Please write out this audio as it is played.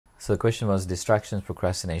So the question was distractions,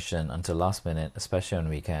 procrastination until last minute, especially on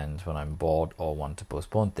weekends when I'm bored or want to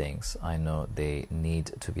postpone things. I know they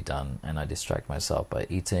need to be done and I distract myself by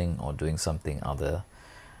eating or doing something other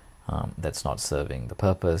that's not serving the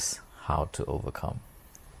purpose. How to overcome?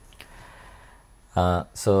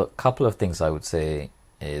 So a couple of things I would say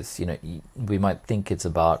is, we might think it's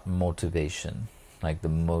about motivation, like the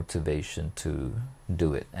motivation to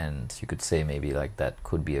do it. And you could say maybe like that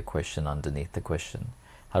could be a question underneath the question.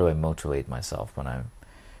 How do I motivate myself when I'm,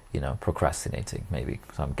 procrastinating? Maybe.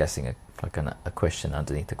 So I'm guessing a question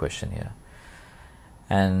underneath the question here.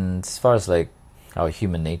 And as far as like our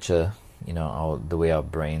human nature, the way our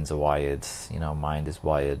brains are wired, our mind is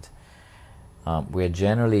wired, we're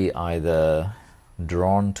generally either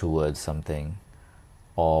drawn towards something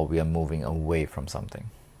or we are moving away from something,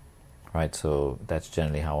 right? So that's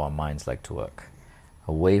generally how our minds like to work,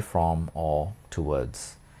 away from or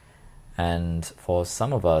towards. And for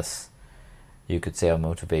some of us, you could say our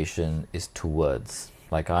motivation is towards.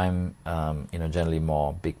 Like I'm, generally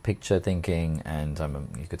more big picture thinking, and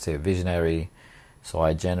you could say a visionary. So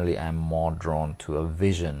I generally am more drawn to a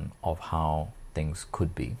vision of how things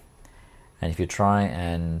could be. And if you try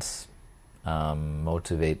and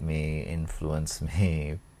motivate me, influence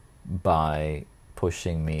me by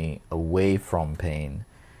pushing me away from pain,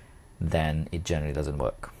 then it generally doesn't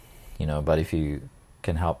work. But if you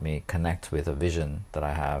can help me connect with a vision that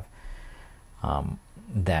I have,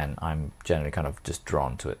 then I'm generally kind of just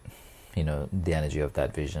drawn to it. The energy of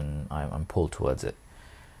that vision, I'm pulled towards it.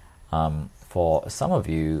 For some of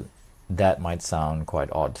you, that might sound quite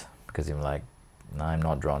odd because you're like, no, I'm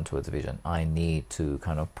not drawn towards a vision. I need to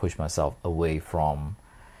kind of push myself away from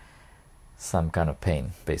some kind of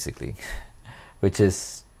pain, basically, which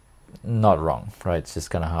is not wrong, right? It's just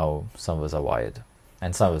kind of how some of us are wired,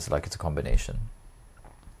 and some of us it's a combination.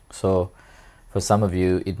 So for some of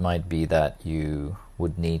you, it might be that you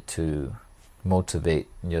would need to motivate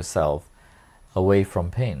yourself away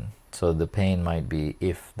from pain. So the pain might be,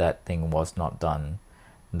 if that thing was not done,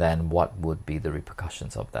 then what would be the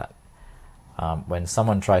repercussions of that? When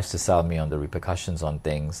someone tries to sell me on the repercussions on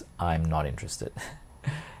things, I'm not interested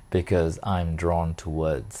because I'm drawn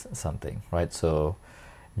towards something, right? So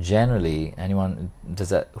generally,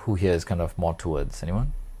 who here is kind of more towards?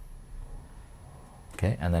 Anyone?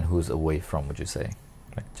 Okay, and then who's away from, would you say?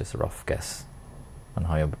 Like just a rough guess on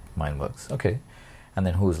how your mind works. Okay, and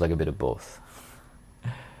then who's like a bit of both?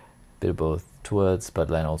 Bit of both, towards, but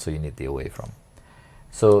then also you need the away from.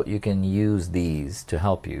 So you can use these to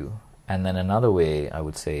help you. And then another way I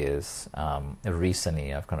would say is,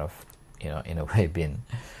 recently I've kind of, in a way been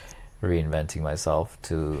reinventing myself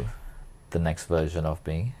to the next version of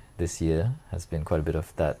me. This year has been quite a bit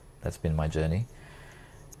of that. That's been my journey.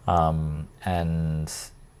 And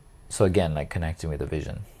so again, like connecting with the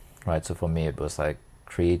vision, right? So for me, it was like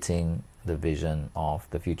creating the vision of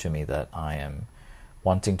the future me that I am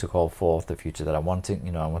wanting to call forth, the future that I'm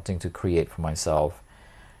wanting to create for myself,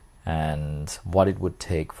 and what it would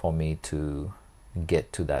take for me to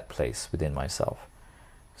get to that place within myself.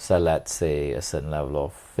 So let's say a certain level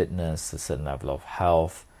of fitness, a certain level of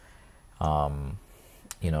health.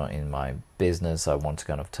 In my business, I want to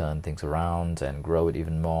kind of turn things around and grow it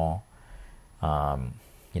even more.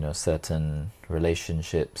 Certain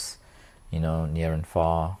relationships, near and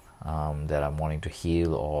far, that I'm wanting to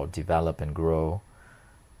heal or develop and grow.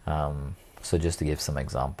 So just to give some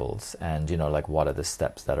examples, and what are the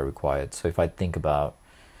steps that are required. So if I think about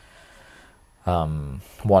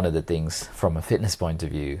one of the things from a fitness point of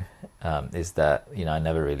view, is that I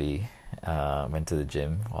never really went to the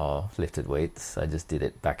gym or lifted weights. I just did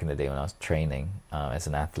it back in the day when I was training as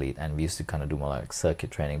an athlete, and we used to kind of do more like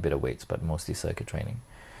circuit training, a bit of weights, but mostly circuit training.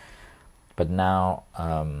 But now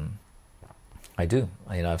I do.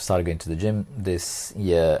 I've started going to the gym this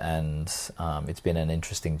year, and it's been an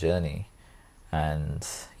interesting journey. And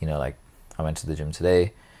I went to the gym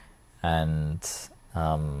today, and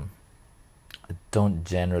I don't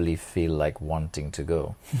generally feel like wanting to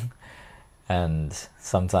go. And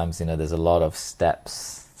sometimes, there's a lot of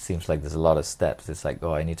steps. Seems like there's a lot of steps. It's like,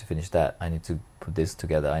 oh, I need to finish that. I need to put this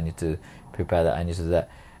together. I need to prepare that. I need to do that.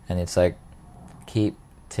 And it's like, keep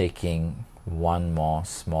taking one more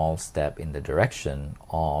small step in the direction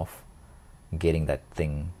of getting that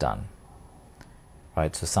thing done.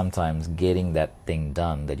 Right? So sometimes getting that thing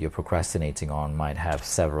done that you're procrastinating on might have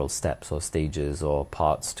several steps or stages or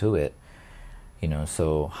parts to it.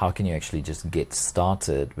 So how can you actually just get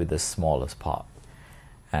started with the smallest part?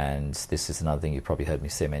 And this is another thing you probably heard me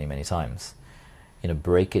say many, many times.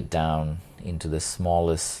 Break it down into the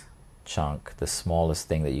smallest chunk, the smallest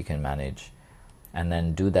thing that you can manage, and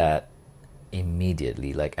then do that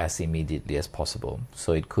immediately, like as immediately as possible.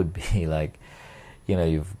 So it could be like,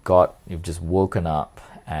 you've just woken up,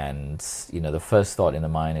 and the first thought in the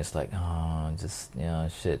mind is like, oh, just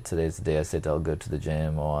shit, today's the day I said I'll go to the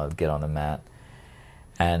gym or I'll get on the mat.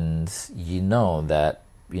 And that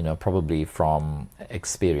probably from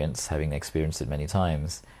experience, having experienced it many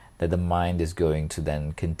times, that the mind is going to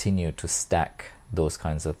then continue to stack those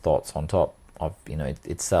kinds of thoughts on top of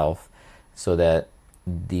itself, so that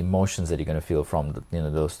the emotions that you're going to feel from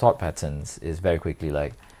those thought patterns is very quickly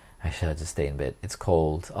like, I should just stay in bed. It's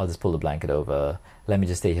cold. I'll just pull the blanket over. Let me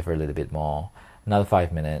just stay here for a little bit more. Another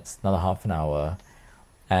 5 minutes, another half an hour.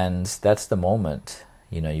 And that's the moment,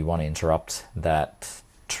 you want to interrupt that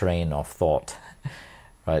train of thought,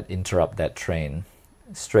 right? Interrupt that train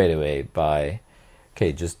straight away by,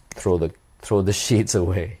 okay, just throw the sheets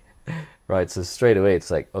away, right? So straight away,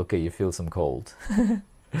 it's like, okay, you feel some cold.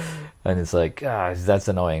 And it's like, that's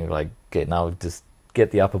annoying. Like, okay, now just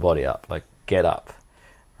get the upper body up, like get up.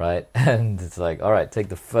 Right? And it's like, all right, take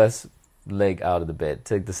the first leg out of the bed,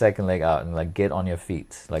 take the second leg out, and like get on your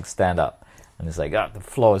feet, like stand up. And it's like, the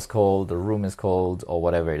floor is cold, the room is cold, or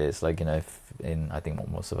whatever it is. Like, I think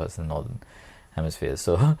most of us in the northern hemisphere.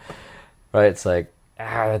 So, right, it's like,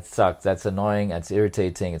 that sucks. That's annoying. That's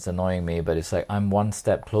irritating. It's annoying me. But it's like, I'm one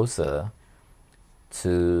step closer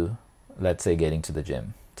to, let's say, getting to the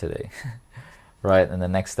gym today. Right, and the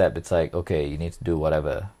next step, it's like, okay, you need to do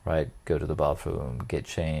whatever, right? Go to the bathroom, get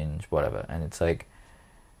changed, whatever. And it's like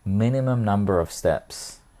minimum number of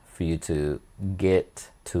steps for you to get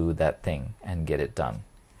to that thing and get it done.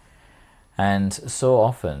 And so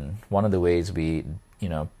often, one of the ways we,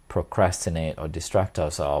 procrastinate or distract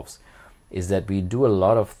ourselves is that we do a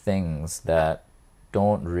lot of things that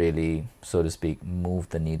don't really, so to speak, move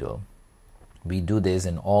the needle. We do this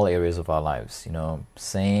in all areas of our lives,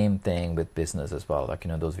 same thing with business as well. Like,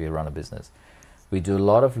 those of you who run a business, we do a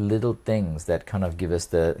lot of little things that kind of give us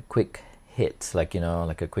the quick hit, like,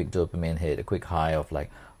 like a quick dopamine hit, a quick high of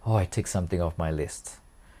like, oh, I ticked something off my list,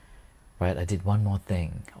 right? I did one more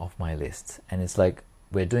thing off my list. And it's like,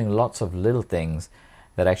 we're doing lots of little things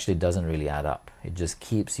that actually doesn't really add up. It just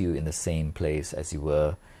keeps you in the same place as you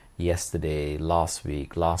were yesterday, last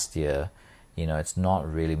week, last year. It's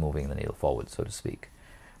not really moving the needle forward, so to speak.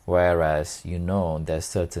 Whereas, there's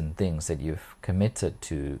certain things that you've committed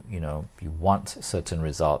to, you want certain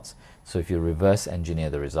results. So if you reverse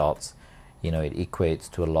engineer the results, it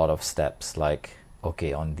equates to a lot of steps like,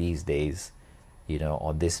 okay, on these days,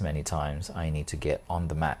 or this many times, I need to get on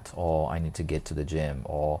the mat, or I need to get to the gym,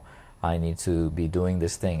 or I need to be doing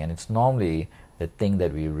this thing. And it's normally the thing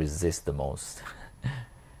that we resist the most,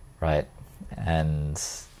 right? And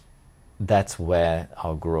that's where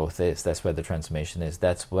our growth is. That's where the transformation is.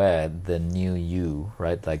 That's where the new you,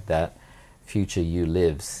 right? Like that future you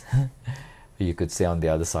lives. You could say on the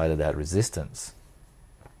other side of that resistance,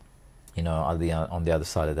 on the other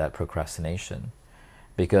side of that procrastination.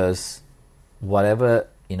 Because whatever,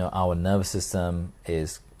 our nervous system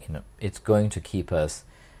is, it's going to keep us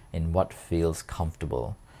in what feels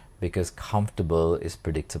comfortable. Because comfortable is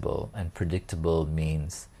predictable, and predictable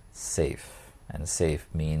means safe. And safe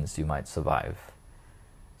means you might survive.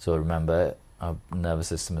 So remember, our nervous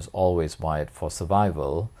system is always wired for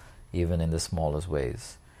survival, even in the smallest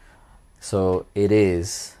ways. So it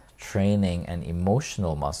is training an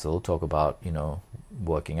emotional muscle. Talk about,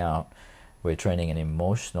 working out. We're training an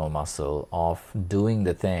emotional muscle of doing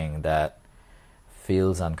the thing that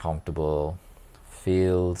feels uncomfortable,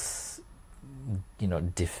 feels,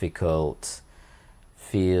 difficult,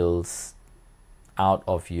 feels out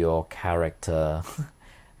of your character,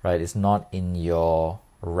 right? It's not in your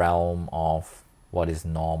realm of what is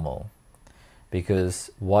normal.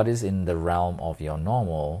 Because what is in the realm of your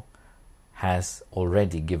normal has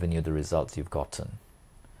already given you the results you've gotten.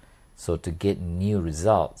 So to get new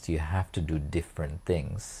results, you have to do different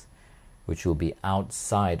things, which will be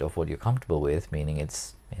outside of what you're comfortable with, meaning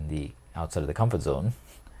it's in the outside of the comfort zone.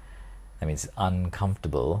 That means it's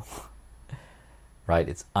uncomfortable, right?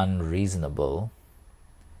 It's unreasonable.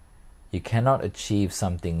 You cannot achieve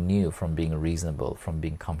something new from being reasonable, from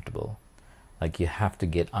being comfortable. Like, you have to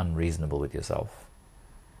get unreasonable with yourself.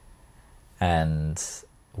 And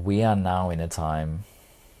we are now in a time,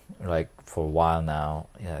 like for a while now,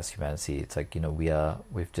 as humanity, it's like,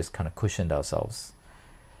 we've just kind of cushioned ourselves,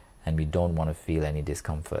 and we don't want to feel any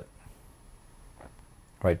discomfort.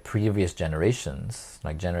 Right? Previous generations,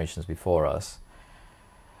 like generations before us,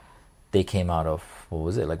 they came out of,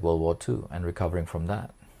 like World War II, and recovering from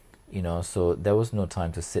that. So there was no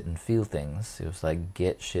time to sit and feel things. It was like,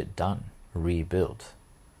 get shit done, rebuild,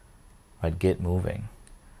 right? Get moving,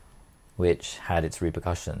 which had its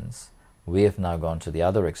repercussions. We have now gone to the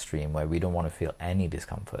other extreme where we don't want to feel any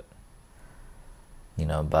discomfort,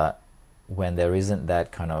 but when there isn't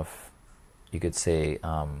that kind of, you could say,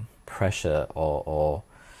 pressure or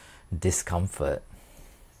discomfort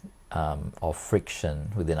or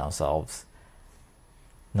friction within ourselves,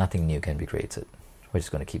 nothing new can be created. We're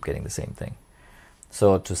just going to keep getting the same thing.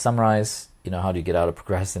 So to summarize, how do you get out of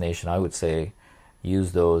procrastination? I would say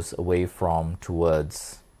use those away from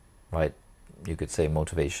towards, right? You could say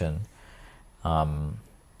motivation,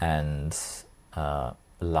 and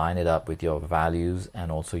line it up with your values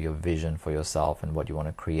and also your vision for yourself and what you want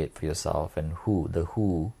to create for yourself, and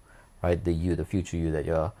who, right? The future you that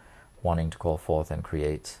you're wanting to call forth and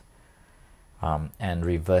create, and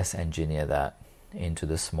reverse engineer that into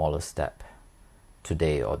the smallest step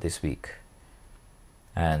today or this week,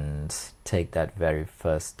 and take that very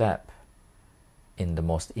first step in the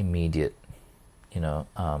most immediate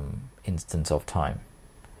instance of time,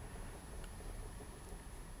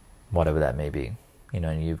 whatever that may be.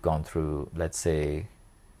 And you've gone through, let's say,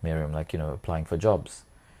 Miriam, applying for jobs.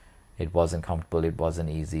 It wasn't comfortable, it wasn't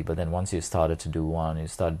easy, but then once you started to do one, you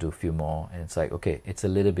started to do a few more, and it's like, okay, it's a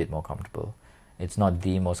little bit more comfortable. It's not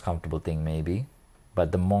the most comfortable thing maybe,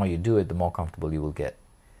 but the more you do it, the more comfortable you will get.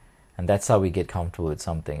 And that's how we get comfortable with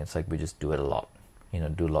something. It's like we just do it a lot,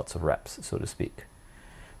 do lots of reps, so to speak,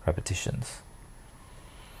 repetitions.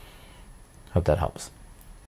 Hope that helps.